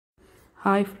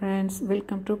Hi friends,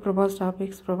 welcome to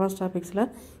prabha'sTopicz. prabha'sTopicz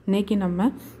இன்னைக்கு நம்ம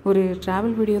ஒரு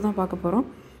travel வீடியோ தான் பார்க்க போறோம்.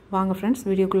 வாங்க friends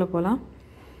வீடியோக்குள்ள போலாம்.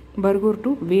 Barugur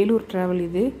to velur travel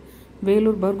இது.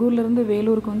 velur Barugurல இருந்து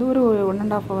velurக்கு வந்து ஒரு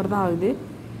 1.5 hour தான் ஆகுது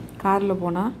கார்ல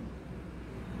போனா.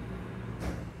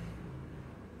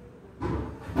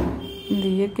 இந்த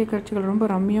இயற்கை காட்சிகள் ரொம்ப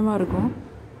ரம்மியமா இருக்கும்.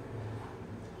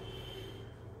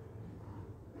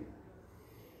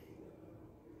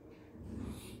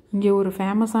 இங்கே ஒரு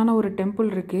ஃபேமஸான ஒரு டெம்பிள்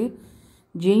இருக்குது,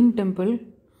 ஜெயின் டெம்பிள்.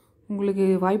 உங்களுக்கு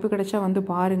வாய்ப்பு கிடைச்சா வந்து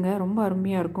பாருங்கள், ரொம்ப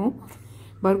அருமையாக இருக்கும்.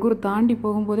 பர்கூர் தாண்டி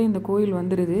போகும்போதே இந்த கோயில்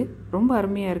வந்துடுது. ரொம்ப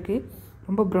அருமையாக இருக்குது,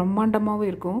 ரொம்ப பிரம்மாண்டமாகவும்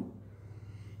இருக்கும்.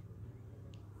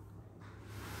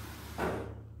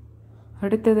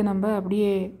 அடுத்தது நம்ம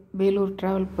அப்படியே வேலூர்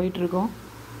ட்ராவல் போயிட்டுருக்கோம்.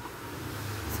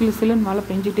 சிலு சிலுன்னு மழை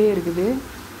பெஞ்சிட்டே இருக்குது.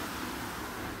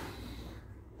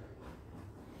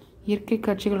 இயற்கை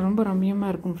காட்சிகள் ரொம்ப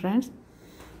ரம்மியமாக இருக்கும் ஃப்ரெண்ட்ஸ்.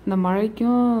 இந்த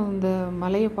மழைக்கும் இந்த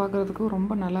மலையை பார்க்குறதுக்கும்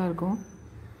ரொம்ப நல்லா இருக்கும்.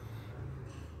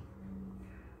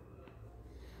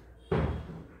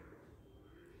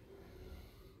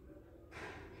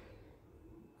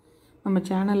 நம்ம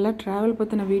சேனலில் ட்ராவல்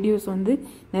பற்றின வீடியோஸ் வந்து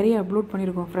நிறைய அப்லோட்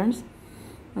பண்ணியிருக்கோம் ஃப்ரெண்ட்ஸ்.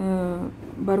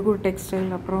 பர்கூர்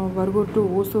டெக்ஸ்டைல், அப்புறம் Bargur to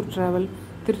Hosur travel,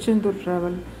 Tiruchendur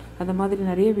travel, அந்த மாதிரி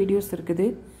நிறைய வீடியோஸ் இருக்குது.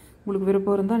 உங்களுக்கு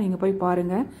விருப்பம் இருந்தால் நீங்கள் போய்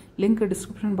பாருங்கள். லிங்க்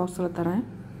டிஸ்கிரிப்ஷன் பாக்ஸில் தரேன்.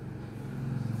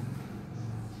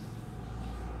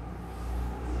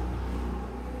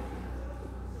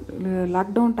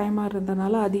 லாக்டவுன் டைமாக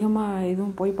இருந்ததுனால அதிகமாக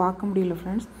எதுவும் போய் பார்க்க முடியல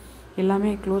ஃப்ரெண்ட்ஸ்.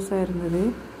 எல்லாமே க்ளோஸாக இருந்தது.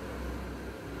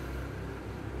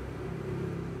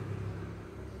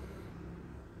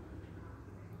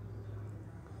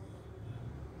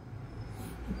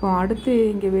 இப்போ அடுத்து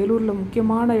இங்கே வேலூரில்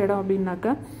முக்கியமான இடம்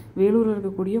அப்படின்னாக்கா வேலூரில்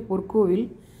இருக்கக்கூடிய பொற்கோவில்,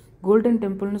 கோல்டன்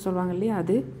டெம்பிள்னு சொல்லுவாங்க இல்லையா,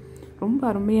 அது ரொம்ப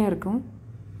அருமையாக இருக்கும்.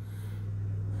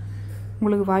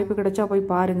 உங்களுக்கு வாய்ப்பு கிடைச்சா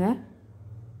போய் பாருங்கள்.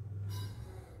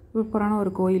 சூப்பரான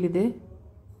ஒரு கோயில் இது.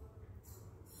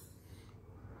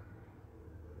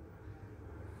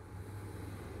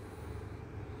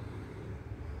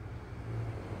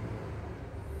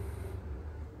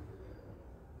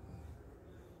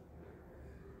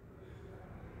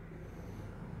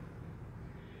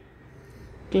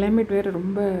 கிளைமேட் வேறு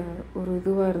ரொம்ப ஒரு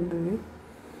இதுவாக இருந்தது,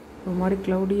 ஒரு மாதிரி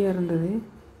க்ளவுடியாக இருந்தது.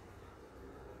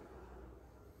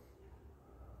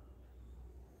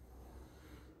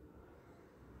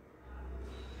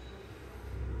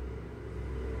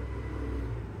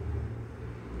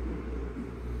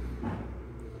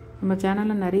 நம்ம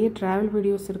சேனலில் நிறைய ட்ராவல்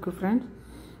வீடியோஸ் இருக்குது ஃப்ரெண்ட்ஸ்.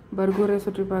 பர்கூரை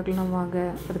சுற்றி பார்க்கலாம் வாங்க.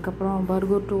 அதுக்கப்புறம்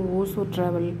பர்கூர் டு ஓசூர்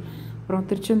ட்ராவல், அப்புறம்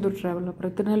திருச்செந்தூர் ட்ராவல்,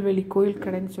 அப்புறம் திருநெல்வேலி கோயில்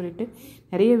கடைன்னு சொல்லிட்டு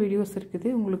நிறைய வீடியோஸ் இருக்குது.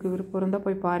 உங்களுக்கு விருப்பம் இருந்தால்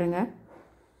போய் பாருங்கள்.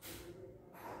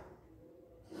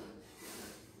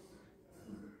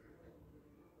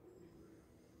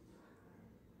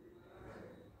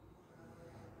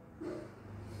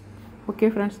 ஓகே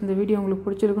ஃப்ரெண்ட்ஸ், இந்த வீடியோ உங்களுக்கு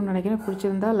பிடிச்சிருக்குன்னு நினைக்கிறேன்.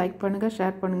 பிடிச்சிருந்தா லைக் பண்ணுங்கள்,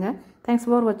 ஷேர் பண்ணுங்கள். தேங்க்ஸ்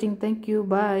ஃபார் வாட்சிங். தேங்க்யூ,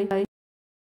 பாய்.